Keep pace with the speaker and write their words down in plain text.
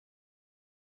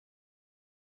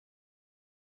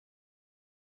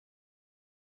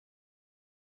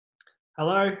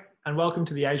Hello and welcome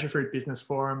to the Asiafruit Business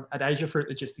Forum at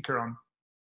Asiafruit Logistica.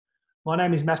 My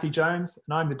name is Matthew Jones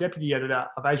and I'm the Deputy Editor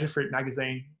of Asiafruit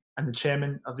Magazine and the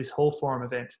Chairman of this Hall Forum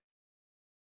event.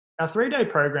 Our three-day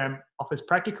program offers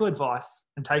practical advice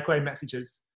and takeaway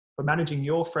messages for managing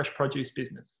your fresh produce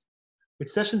business, with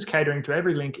sessions catering to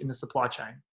every link in the supply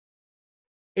chain.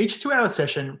 Each 2-hour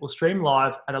session will stream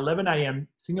live at 11 a.m.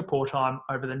 Singapore time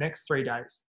over the next 3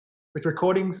 days, with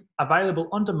recordings available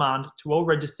on demand to all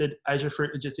registered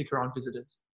Asiafruit Logistica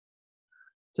visitors.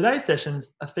 Today's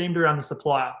sessions are themed around the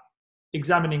supplier,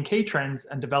 examining key trends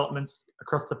and developments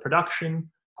across the production,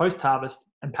 post-harvest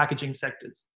and packaging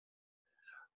sectors.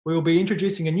 We will be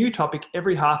introducing a new topic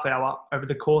every half hour over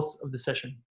the course of the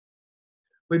session.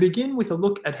 We begin with a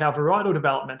look at how varietal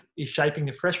development is shaping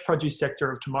the fresh produce sector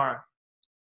of tomorrow.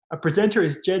 A presenter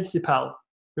is Jed Sippel,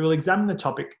 who will examine the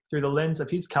topic through the lens of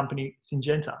his company,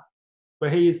 Syngenta, where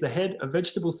he is the head of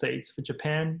vegetable seeds for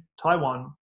Japan,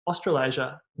 Taiwan,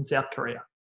 Australasia, and South Korea.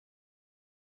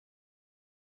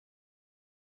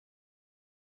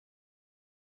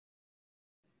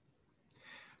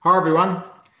 Hi everyone,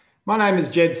 my name is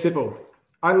Jed Sippel.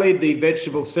 I lead the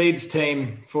vegetable seeds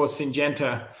team for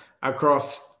Syngenta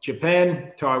across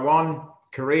Japan, Taiwan,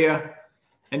 Korea,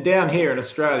 and down here in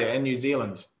Australia and New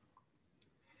Zealand.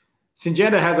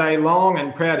 Syngenta has a long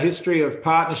and proud history of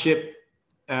partnership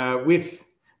with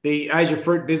the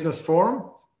Asiafruit Business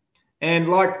Forum. And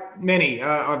like many,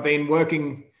 I've been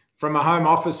working from a home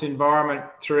office environment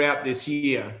throughout this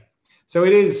year. So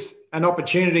it is an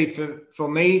opportunity for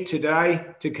me today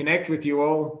to connect with you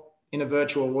all in a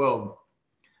virtual world.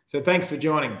 So thanks for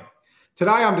joining.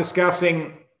 Today I'm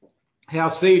discussing how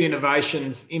seed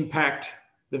innovations impact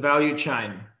the value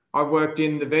chain. I've worked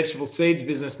in the vegetable seeds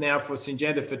business now for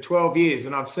Syngenta for 12 years,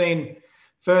 and I've seen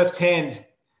firsthand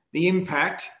the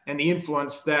impact and the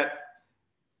influence that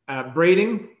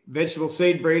vegetable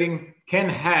seed breeding can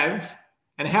have,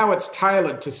 and how it's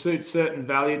tailored to suit certain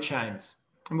value chains.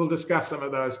 And we'll discuss some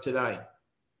of those today.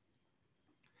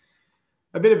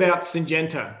 A bit about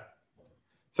Syngenta.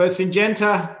 So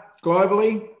Syngenta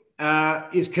globally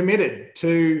is committed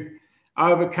to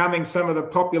overcoming some of the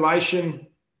population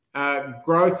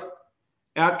growth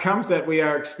outcomes that we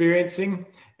are experiencing,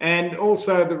 and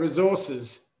also the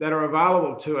resources that are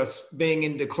available to us being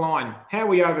in decline, how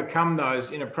we overcome those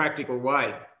in a practical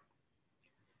way.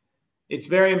 It's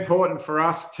very important for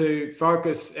us to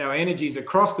focus our energies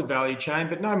across the value chain,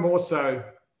 but no more so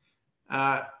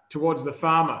towards the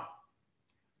farmer,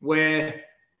 where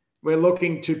we're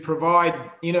looking to provide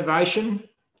innovation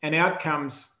and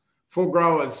outcomes for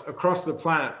growers across the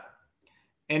planet.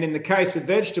 And in the case of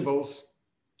vegetables,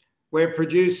 we're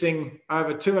producing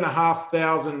over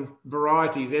 2,500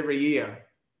 varieties every year.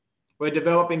 We're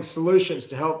developing solutions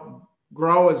to help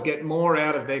growers get more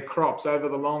out of their crops over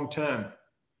the long term,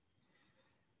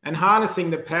 and harnessing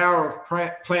the power of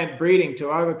plant breeding to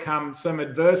overcome some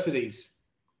adversities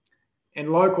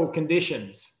and local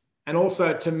conditions, and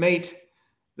also to meet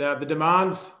the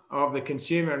demands of the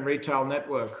consumer and retail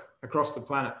network across the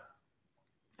planet.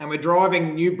 And we're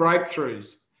driving new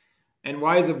breakthroughs and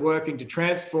ways of working to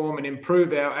transform and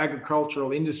improve our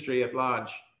agricultural industry at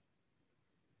large.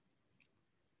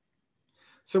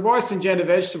 So why Syngenta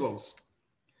vegetables?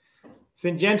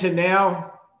 Syngenta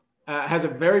now has a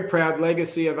very proud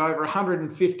legacy of over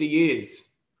 150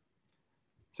 years.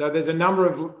 So there's a number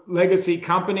of legacy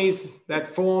companies that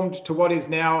formed to what is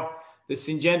now the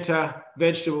Syngenta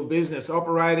vegetable business,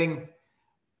 operating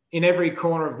in every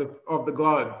corner of the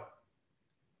globe.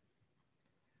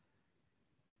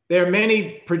 There are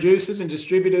many producers and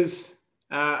distributors,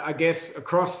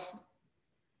 across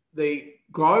the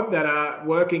globe that are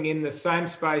working in the same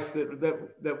space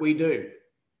that we do.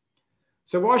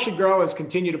 So why should growers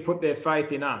continue to put their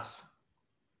faith in us?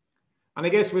 And I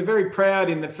guess we're very proud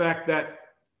in the fact that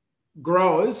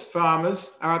growers,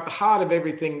 farmers, are at the heart of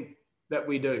everything that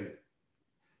we do.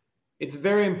 It's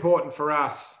very important for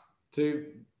us to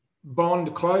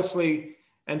bond closely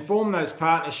and form those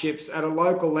partnerships at a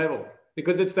local level,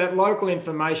 because it's that local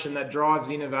information that drives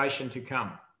innovation to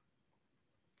come.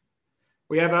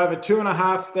 We have over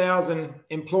 2,500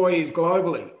 employees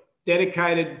globally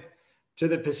dedicated to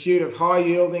the pursuit of high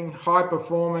yielding, high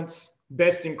performance,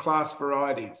 best in class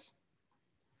varieties.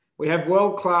 We have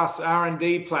world-class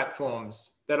R&D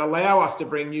platforms that allow us to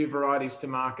bring new varieties to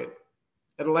market.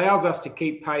 It allows us to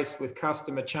keep pace with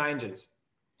customer changes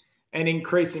and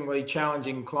increasingly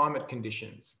challenging climate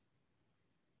conditions.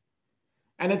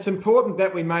 And it's important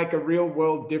that we make a real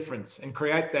world difference and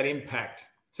create that impact.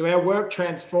 So our work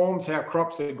transforms how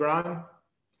crops are grown,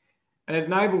 and it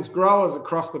enables growers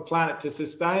across the planet to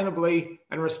sustainably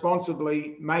and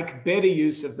responsibly make better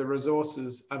use of the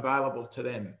resources available to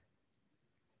them.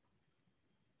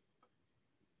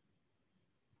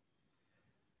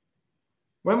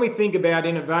 When we think about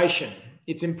innovation,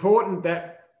 it's important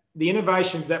that the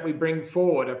innovations that we bring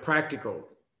forward are practical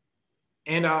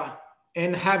and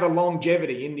have a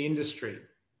longevity in the industry.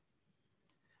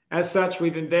 As such,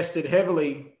 we've invested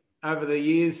heavily over the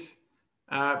years,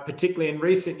 particularly in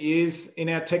recent years, in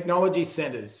our technology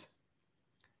centres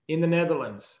in the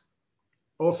Netherlands,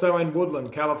 also in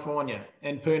Woodland, California,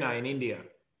 and Pune in India.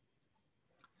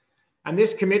 And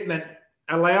this commitment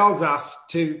allows us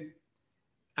to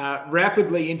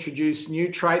rapidly introduce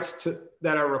new traits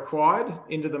that are required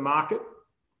into the market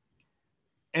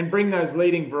and bring those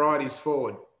leading varieties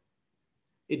forward.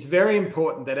 It's very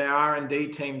important that our R&D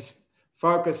teams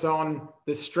focus on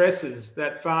the stresses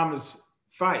that farmers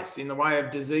face in the way of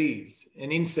disease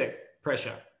and insect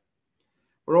pressure.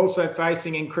 We're also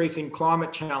facing increasing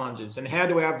climate challenges, and how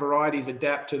do our varieties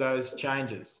adapt to those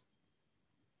changes?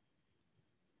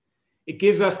 It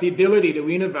gives us the ability to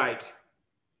innovate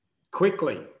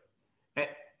quickly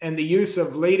and the use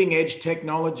of leading edge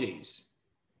technologies.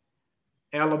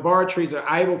 Our laboratories are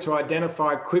able to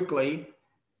identify quickly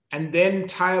and then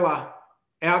tailor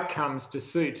outcomes to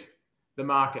suit the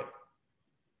market.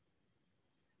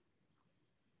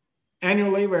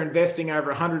 Annually, we're investing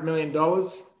over $100 million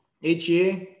each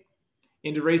year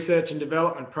into research and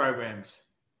development programs,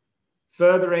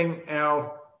 furthering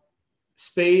our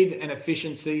speed and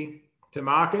efficiency to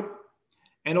market,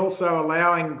 and also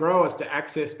allowing growers to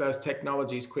access those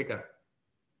technologies quicker.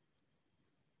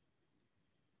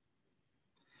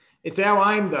 It's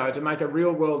our aim, though, to make a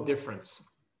real-world difference.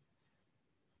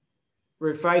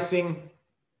 We're facing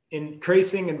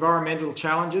increasing environmental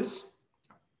challenges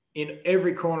in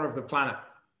every corner of the planet.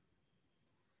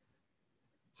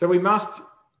 So we must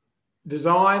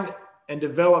design and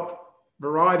develop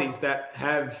varieties that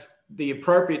have the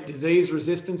appropriate disease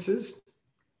resistances.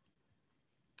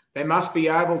 They must be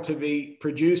able to be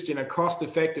produced in a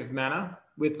cost-effective manner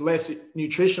with less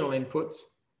nutritional inputs.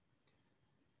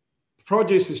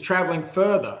 Produce is traveling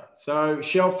further, so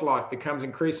shelf life becomes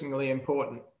increasingly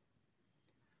important.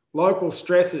 Local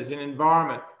stresses in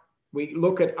environment, we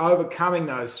look at overcoming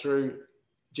those through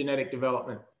genetic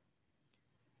development.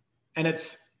 And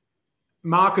it's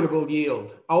marketable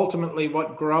yield, ultimately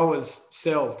what growers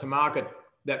sell to market,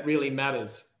 that really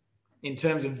matters in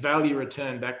terms of value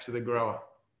return back to the grower.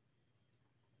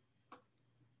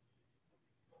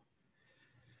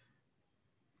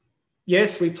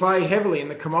 Yes, we play heavily in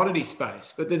the commodity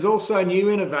space, but there's also new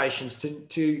innovations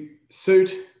to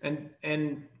suit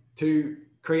and to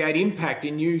create impact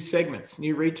in new segments,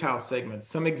 new retail segments.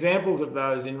 Some examples of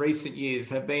those in recent years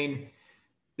have been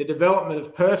the development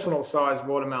of personal sized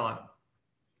watermelon.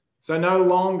 So no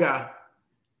longer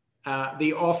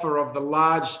the offer of the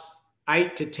large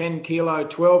 8 to 10 kilo,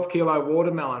 12 kilo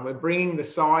watermelon. We're bringing the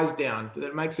size down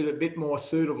that makes it a bit more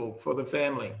suitable for the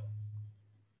family.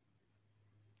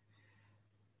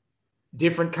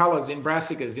 Different colors in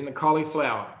brassicas, in the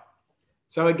cauliflower.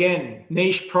 So again,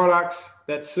 niche products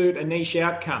that suit a niche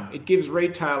outcome. It gives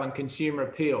retail and consumer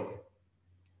appeal.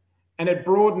 And it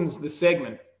broadens the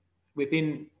segment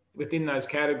within those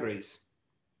categories.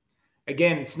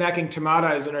 Again, snacking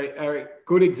tomatoes are a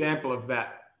good example of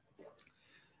that.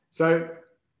 So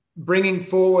bringing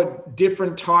forward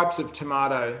different types of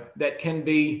tomato that can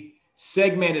be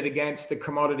segmented against the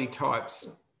commodity types.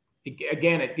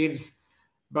 Again, it gives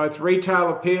both retail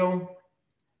appeal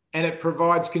and it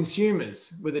provides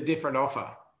consumers with a different offer.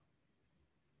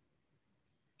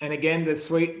 And again, the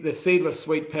seedless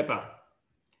sweet pepper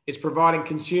is providing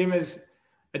consumers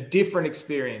a different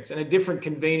experience and a different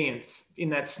convenience in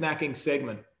that snacking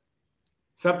segment,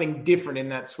 something different in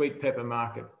that sweet pepper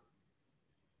market.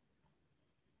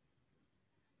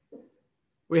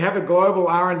 We have a global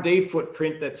R&D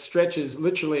footprint that stretches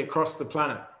literally across the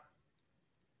planet.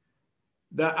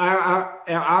 Our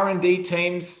R&D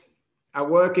teams are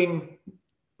working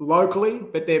locally,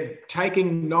 but they're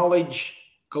taking knowledge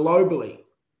globally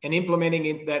and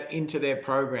implementing that into their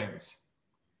programs.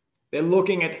 They're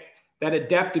looking at that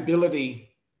adaptability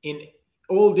in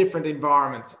all different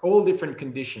environments, all different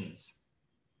conditions,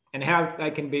 and how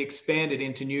they can be expanded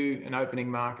into new and opening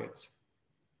markets.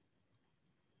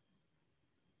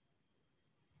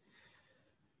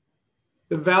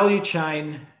 The value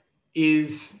chain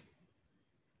is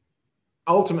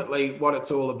ultimately what it's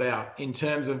all about in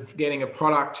terms of getting a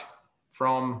product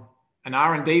from an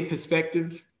R&D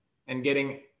perspective and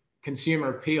getting consumer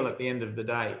appeal at the end of the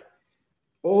day.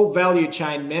 All value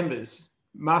chain members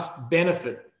must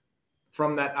benefit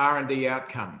from that R&D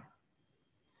outcome.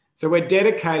 So we're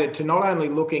dedicated to not only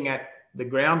looking at the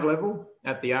ground level,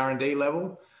 at the R&D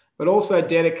level, but also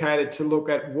dedicated to look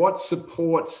at what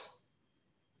supports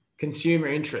consumer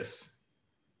interests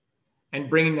and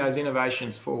bringing those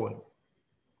innovations forward.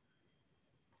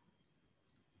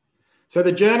 So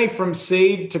the journey from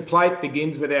seed to plate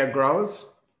begins with our growers.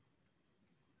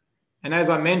 And as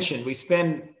I mentioned, we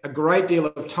spend a great deal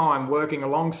of time working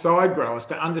alongside growers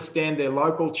to understand their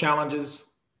local challenges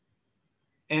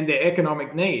and their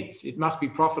economic needs. It must be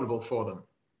profitable for them.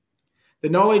 The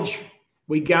knowledge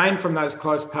we gain from those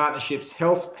close partnerships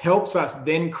helps us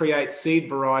then create seed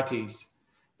varieties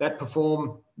that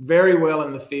perform very well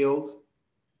in the field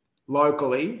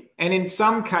locally, and in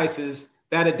some cases,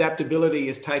 that adaptability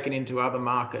is taken into other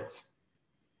markets.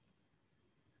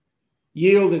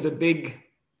 Yield is a big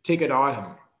ticket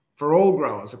item for all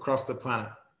growers across the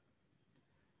planet,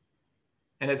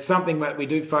 and it's something that we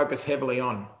do focus heavily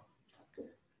on.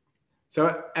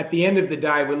 So at the end of the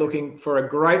day, we're looking for a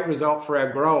great result for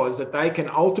our growers that they can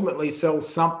ultimately sell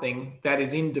something that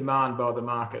is in demand by the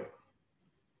market.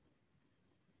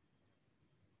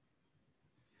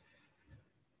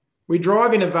 We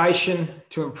drive innovation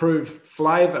to improve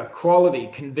flavour, quality,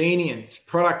 convenience,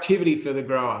 productivity for the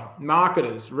grower,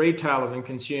 marketers, retailers, and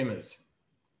consumers.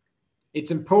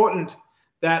 It's important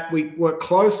that we work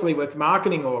closely with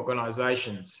marketing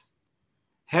organisations.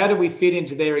 How do we fit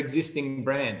into their existing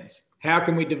brands? How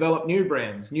can we develop new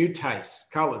brands, new tastes,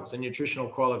 colours, and nutritional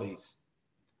qualities?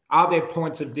 Are there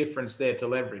points of difference there to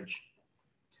leverage?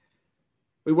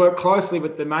 We work closely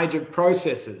with the major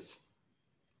processors,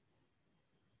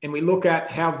 and we look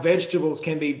at how vegetables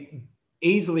can be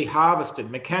easily harvested,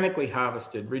 mechanically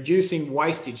harvested, reducing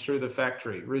wastage through the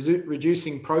factory,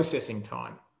 reducing processing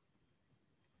time.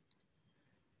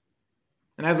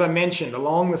 And as I mentioned,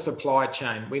 along the supply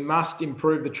chain, we must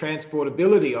improve the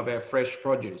transportability of our fresh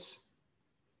produce.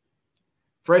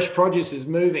 Fresh produce is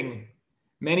moving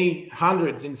many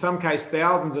hundreds, in some cases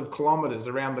thousands of kilometres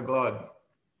around the globe.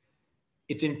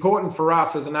 It's important for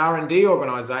us as an R&D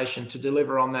organisation to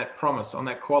deliver on that promise, on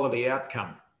that quality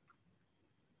outcome.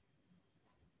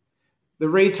 The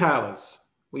retailers,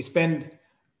 we spend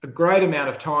a great amount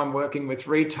of time working with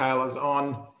retailers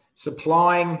on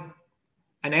supplying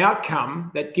an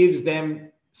outcome that gives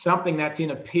them something that's in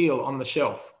appeal on the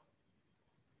shelf.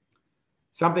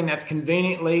 Something that's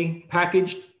conveniently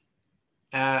packaged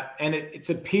and it's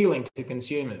appealing to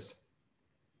consumers.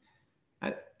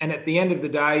 And at the end of the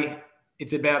day,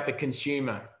 it's about the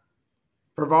consumer,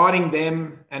 providing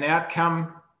them an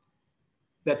outcome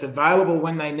that's available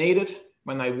when they need it,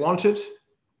 when they want it,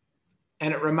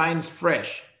 and it remains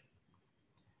fresh.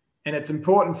 And it's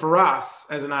important for us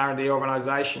as an R&D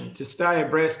organisation to stay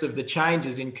abreast of the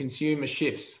changes in consumer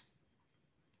shifts.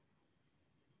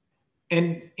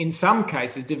 And in some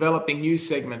cases, developing new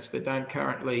segments that aren't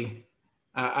currently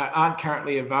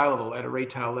available at a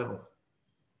retail level.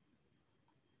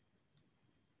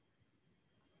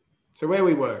 So where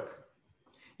we work.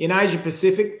 In Asia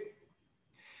Pacific,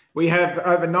 we have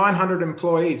over 900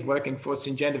 employees working for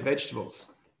Syngenta Vegetables.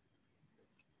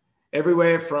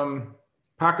 Everywhere from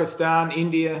Pakistan,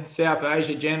 India, South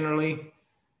Asia generally,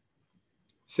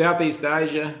 Southeast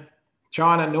Asia,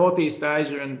 China, Northeast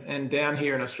Asia, and down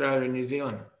here in Australia and New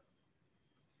Zealand.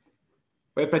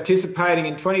 We're participating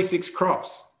in 26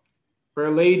 crops. We're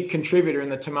a lead contributor in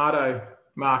the tomato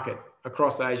market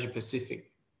across Asia Pacific.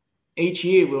 Each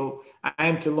year, we'll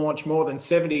aim to launch more than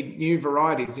 70 new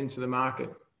varieties into the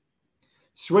market.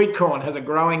 Sweet corn has a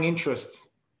growing interest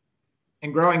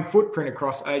and growing footprint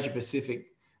across Asia Pacific.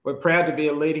 We're proud to be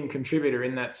a leading contributor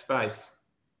in that space.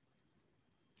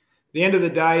 At the end of the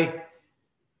day,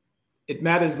 it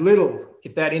matters little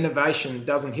if that innovation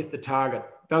doesn't hit the target,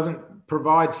 doesn't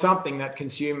provide something that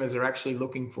consumers are actually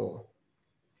looking for.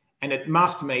 And it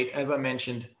must meet, as I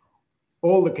mentioned,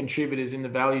 all the contributors in the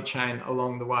value chain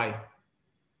along the way.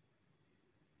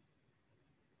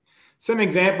 Some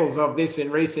examples of this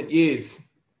in recent years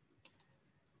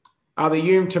are the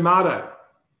Hume tomato.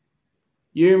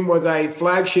 Hume was a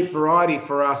flagship variety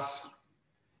for us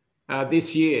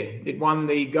this year. It won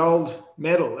the gold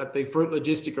medal at the Fruit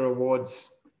Logistica Awards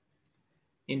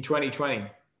in 2020.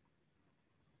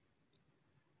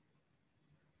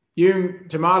 Hume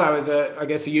tomato is, I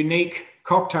guess, a unique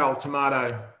cocktail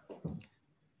tomato.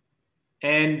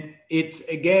 And it's,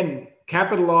 again,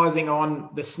 capitalizing on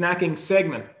the snacking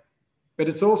segment, but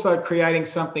it's also creating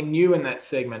something new in that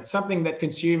segment, something that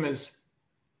consumers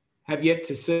have yet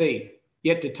to see,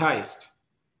 yet to taste.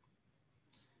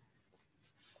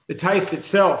 The taste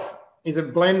itself is a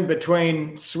blend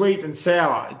between sweet and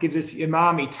sour. It gives us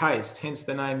umami taste, hence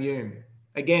the name Hume.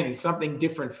 Again, something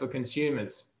different for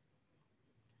consumers.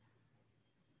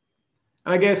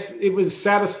 And I guess it was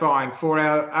satisfying for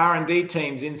our R&D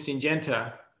teams in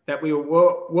Syngenta that we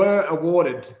were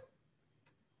awarded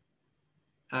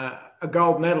a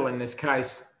gold medal in this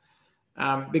case,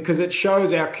 because it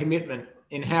shows our commitment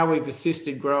in how we've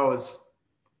assisted growers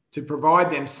to provide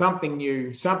them something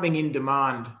new, something in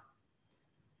demand,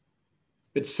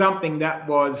 but something that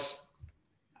was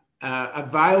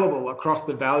available across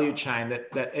the value chain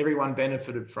that everyone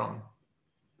benefited from.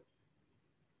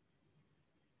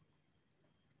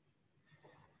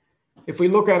 If we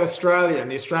look at Australia and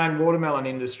the Australian watermelon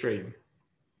industry,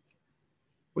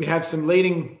 we have some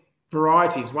leading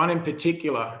varieties, one in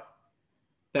particular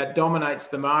that dominates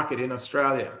the market in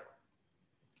Australia.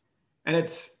 And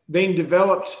it's been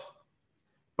developed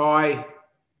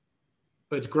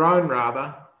it's grown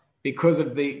rather, because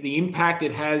of the impact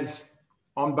it has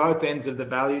on both ends of the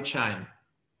value chain.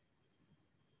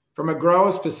 From a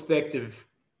grower's perspective,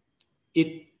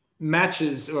 it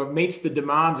matches or meets the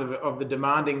demands of the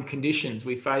demanding conditions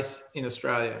we face in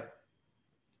Australia.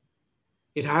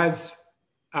 It has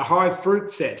a high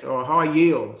fruit set or high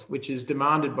yield, which is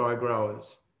demanded by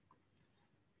growers.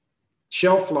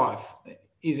 Shelf life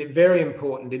is very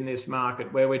important in this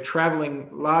market where we're traveling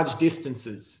large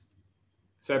distances.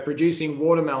 So producing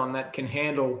watermelon that can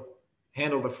handle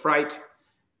the freight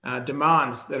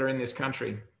demands that are in this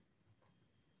country.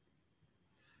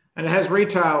 And it has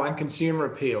retail and consumer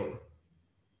appeal.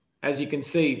 As you can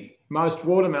see, most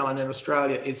watermelon in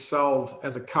Australia is sold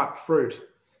as a cut fruit.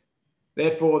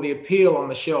 Therefore, the appeal on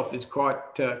the shelf is quite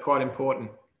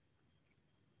important.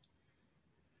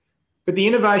 But the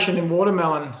innovation in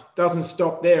watermelon doesn't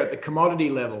stop there at the commodity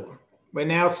level. We're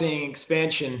now seeing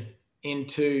expansion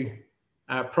into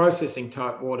processing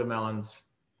type watermelons.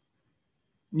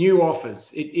 New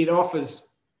offers. It offers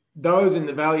those in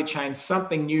the value chain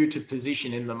something new to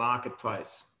position in the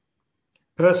marketplace.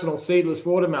 Personal seedless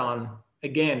watermelon,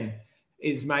 again,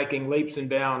 is making leaps and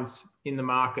bounds in the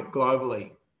market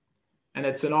globally. And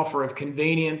it's an offer of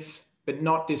convenience, but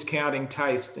not discounting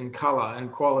taste and colour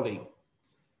and quality.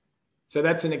 So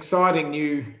that's an exciting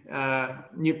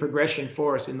new progression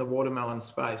for us in the watermelon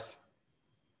space.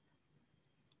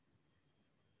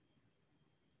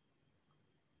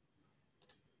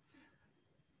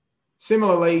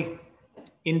 Similarly,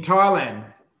 in Thailand,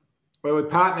 where we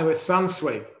partner with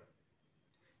Sunsweet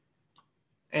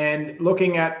and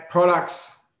looking at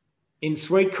products in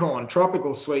sweet corn,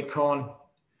 tropical sweet corn,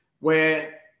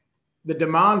 where the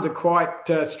demands are quite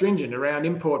stringent around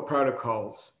import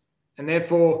protocols. And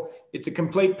therefore, it's a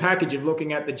complete package of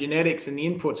looking at the genetics and the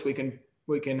inputs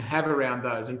we can have around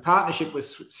those. In partnership with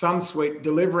Sunsweet,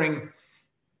 delivering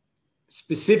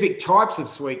specific types of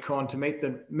sweet corn to meet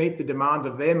the demands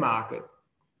of their market.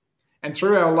 And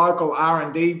through our local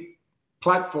R&D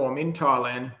platform in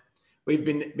Thailand, we've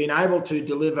been able to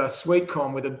deliver sweet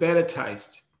corn with a better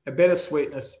taste, a better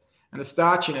sweetness, and a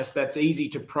starchiness that's easy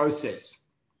to process.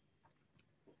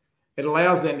 It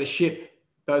allows them to ship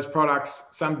those products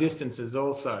some distances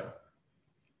also.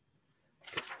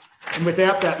 And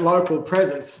without that local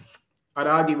presence, I'd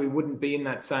argue we wouldn't be in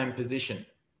that same position.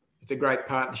 It's a great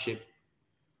partnership.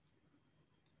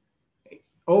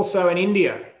 Also in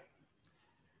India,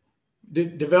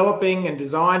 developing and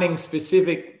designing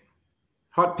specific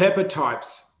hot pepper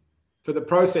types for the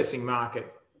processing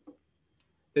market.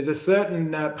 There's a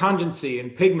certain pungency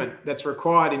and pigment that's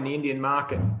required in the Indian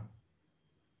market.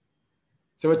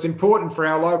 So it's important for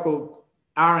our local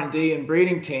R&D and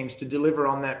breeding teams to deliver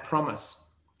on that promise.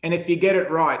 And if you get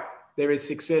it right, there is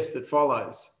success that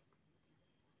follows.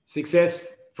 Success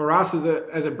for us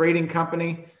as a breeding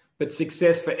company, but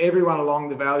success for everyone along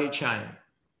the value chain.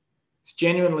 It's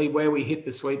genuinely where we hit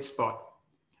the sweet spot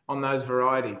on those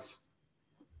varieties.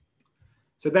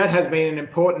 So that has been an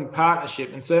important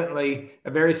partnership and certainly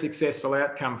a very successful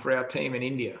outcome for our team in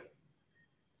India.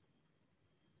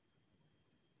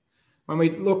 When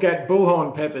we look at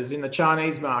bullhorn peppers in the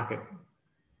Chinese market,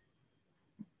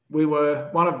 we were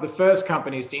one of the first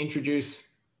companies to introduce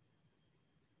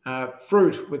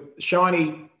fruit with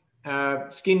shiny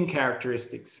skin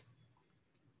characteristics.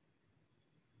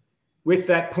 With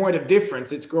that point of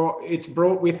difference, it's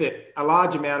brought with it a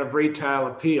large amount of retail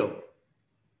appeal.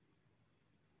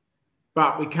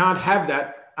 But we can't have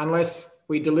that unless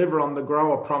we deliver on the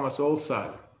grower promise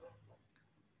also.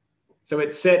 So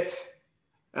it sets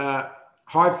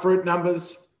high fruit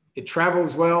numbers, it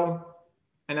travels well,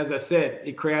 and as I said,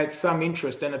 it creates some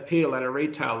interest and appeal at a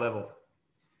retail level.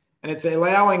 And it's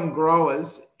allowing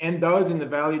growers and those in the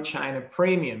value chain a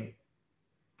premium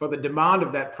for the demand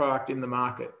of that product in the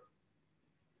market.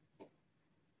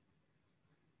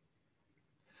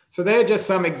 So they're just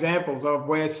some examples of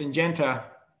where Syngenta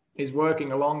is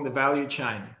working along the value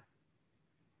chain.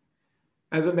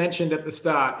 As I mentioned at the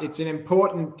start, it's an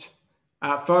important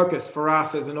focus for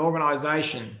us as an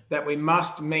organisation that we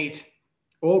must meet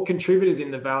all contributors in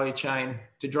the value chain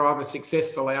to drive a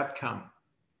successful outcome.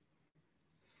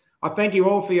 I thank you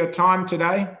all for your time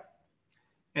today,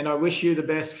 and I wish you the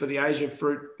best for the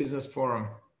Asiafruit Business Forum.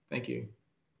 Thank you.